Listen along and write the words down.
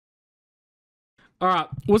All right,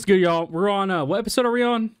 what's good, y'all? We're on what episode are we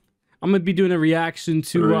on? I'm gonna be doing a reaction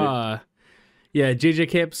to yeah,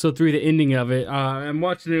 JJK episode 3, the ending of it. I'm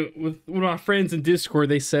watching it with one of my friends in Discord.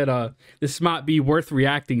 They said this might be worth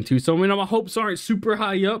reacting to. So I mean, my hopes aren't super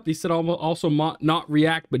high up. They said I'll also not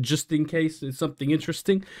react, but just in case it's something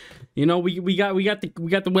interesting, you know, we got the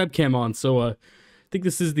webcam on. So I think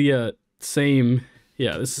this is the same.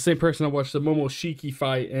 Yeah, this is the same person I watched the Momoshiki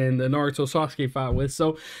fight and the Naruto Sasuke fight with.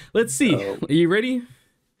 So let's see. Are you ready?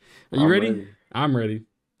 Are you ready? I'm ready.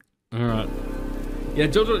 All right. Yeah,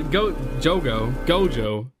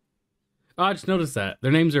 GOJO. Oh, I just noticed that.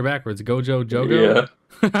 Their names are backwards. GOJO, JoGo?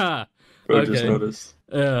 Yeah. Okay. Just noticed.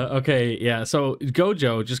 Okay, yeah. So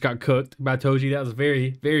GOJO just got cooked by TOJI. That was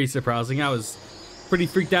very, very surprising. I was pretty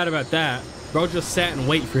freaked out about that. Bro just sat and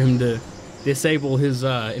wait for him to disable his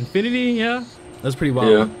infinity, yeah? That's pretty wild.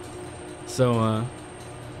 Yeah. So yeah,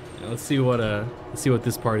 let's see what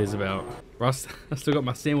this part is about. Bro, I still got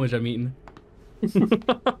my sandwich I'm eating. I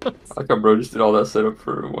like how bro just did all that setup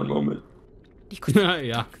for one moment.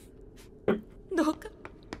 Yeah. I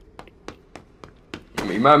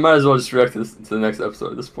mean, you might as well just react to the next episode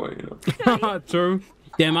at this point, you know. True.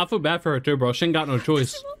 Damn, I feel bad for her too, bro. She ain't got no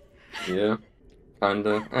choice. Yeah.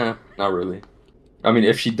 Kinda. Not really. I mean,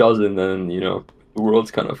 if she doesn't, then, you know, the world's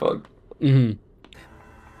kind of fucked. Mm-hmm.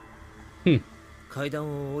 階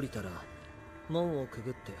段を降りたら門をく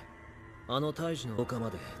ぐってあの大樹の丘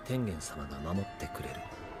まで天元様が守ってくれる。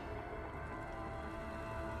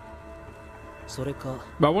それか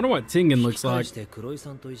But I wonder what Tengen looks like. して黒井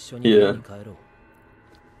さんと一緒に家に帰ろ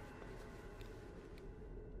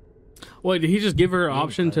う。 Wait, did he just give her an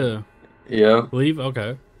option to leave?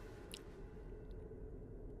 Okay.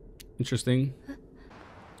 Interesting.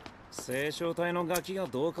 聖書隊のガキが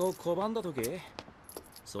どうかを拒んだとき、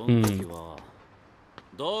その時は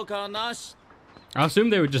どうかなし。 I assume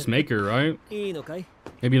they would just make her, right? いいのかい?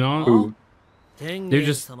 Maybe not. Who? They're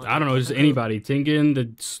just, I don't know, just anybody. Tengen, the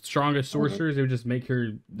strongest sorcerers, they would just make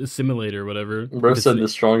her assimilate or whatever. Bro said the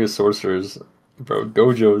strongest sorcerers. Bro,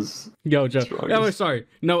 GOJO's GOJO. Oh, sorry.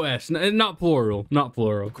 No S. Not plural. Not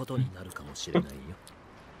plural. I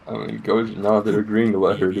mean, GOJO, now they're agreeing to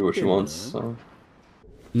let her do what she wants, so.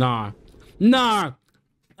 Nah. I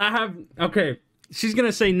have, okay. She's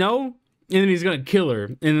gonna say no, and then he's gonna kill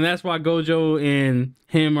her. And that's why GOJO and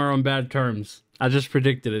him are on bad terms. I just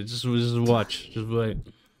predicted it. Just watch. Just wait.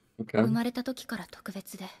 Okay. Oh, that's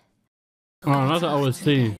what I was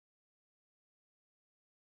seeing.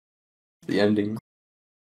 The ending.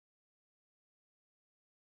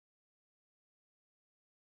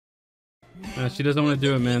 She doesn't want to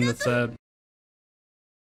do it, man. That's sad.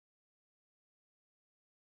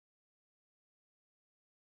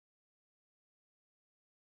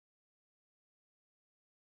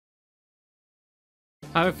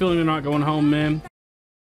 I have a feeling they're not going home, man.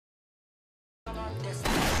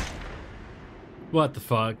 What the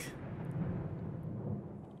fuck?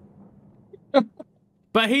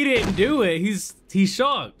 But he didn't do it. He's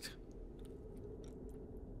shocked.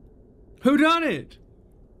 Who done it?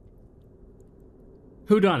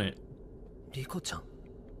 Who done it?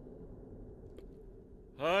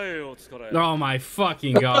 Oh my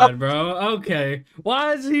fucking god, bro. Okay.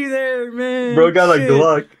 Why is he there, man? Bro got like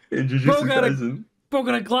Glock in Jujutsu Kaisen. Bro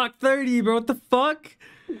got a Glock 30, bro. What the fuck?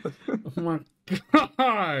 Oh my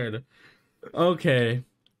god. Okay.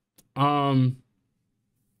 So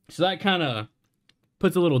that kind of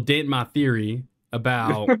puts a little dent in my theory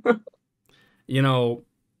about, you know,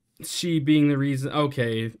 she being the reason.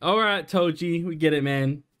 Okay. All right, TOJI. We get it,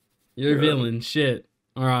 man. You're a villain. Shit.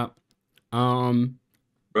 All right. Bro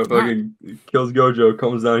fucking kills GOJO,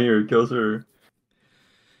 comes down here, kills her.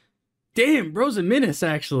 Damn, bro's a menace,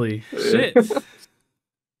 actually. Shit.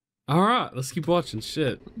 All right, let's keep watching.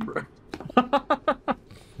 Shit. Bro.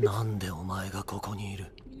 Nande omae ga koko ni iru?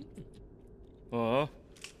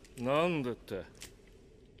 Nande tte?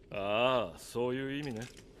 So you imi ne.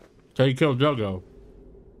 So you killed GOJO.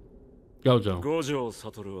 GOJO. GOJO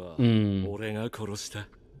Satoru wa ore ga koroshita.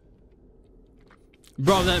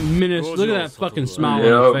 Bro, that menace. Look at that fucking smile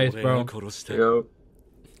on his face, bro. Yo.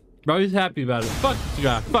 Bro, he's happy about it. Fuck the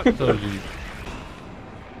guy. Fuck TOJI.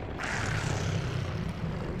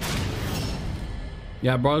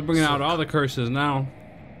 Yeah, bro's bringing out all the curses now.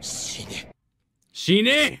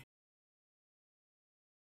 Shine!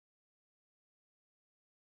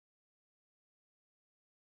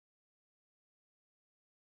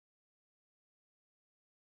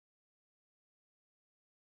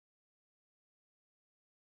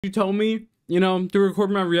 You told me, you know, to record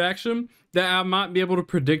my reaction that I might be able to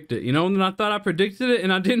predict it, you know, and then I thought I predicted it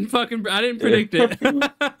and I didn't predict it.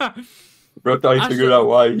 Bro thought he figured out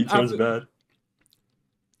why he turns bad.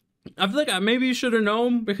 I feel like I maybe should have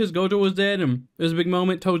known because Gojo was dead and it was a big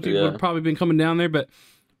moment. Toji would have probably been coming down there, but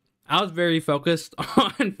I was very focused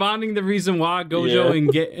on finding the reason why Gojo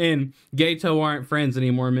and Gato aren't friends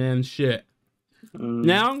anymore, man. Shit.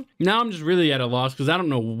 Now I'm just really at a loss because I don't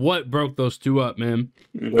know what broke those two up, man.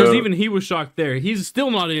 Because even he was shocked there. He's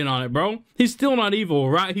still not in on it, bro. He's still not evil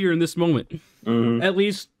right here in this moment. At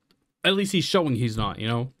least he's showing he's not, you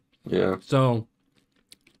know? Yeah. So,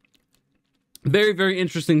 very, very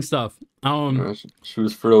interesting stuff. She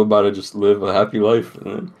was thrilled about to just live a happy life. And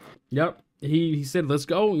then... Yep. He said, let's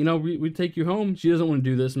go. You know, we take you home. She doesn't want to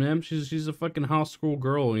do this, man. She's a fucking house school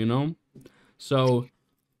girl, you know? So,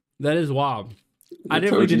 that is wild. I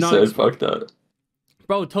definitely did not. Said, fuck that.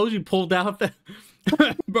 Bro, Toji pulled out the...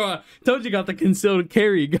 Bro, Toji got the concealed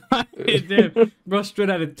carry guy. Damn. Bro,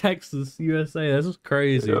 straight out of Texas, USA. This is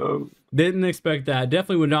crazy. Yeah. Didn't expect that.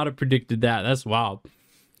 Definitely would not have predicted that. That's wild.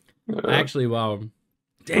 Yeah. Actually, wild.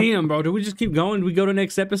 Damn, bro. Do we just keep going? Do we go to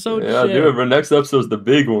next episode? Yeah, dude. But next episode's the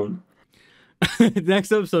big one.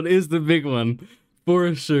 Next episode is the big one.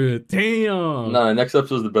 For sure. Damn. Nah, next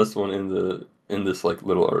episode's the best one in this like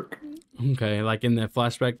little arc. Okay, like in that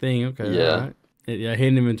flashback thing. Okay. Yeah. Right. Yeah,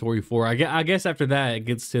 hidden inventory 4. I guess after that it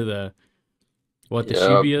gets to the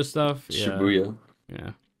Shibuya stuff. Shibuya.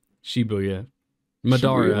 Yeah. Shibuya. Madara.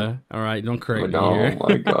 Shibuya. All right, don't correct me here. Oh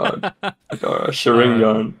my god. Madara.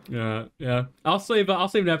 Sharingan. Yeah. I'll save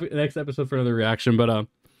the next episode for another reaction. But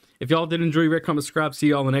if y'all did enjoy, rate, comment, subscribe. See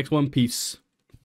y'all in the next one. Peace.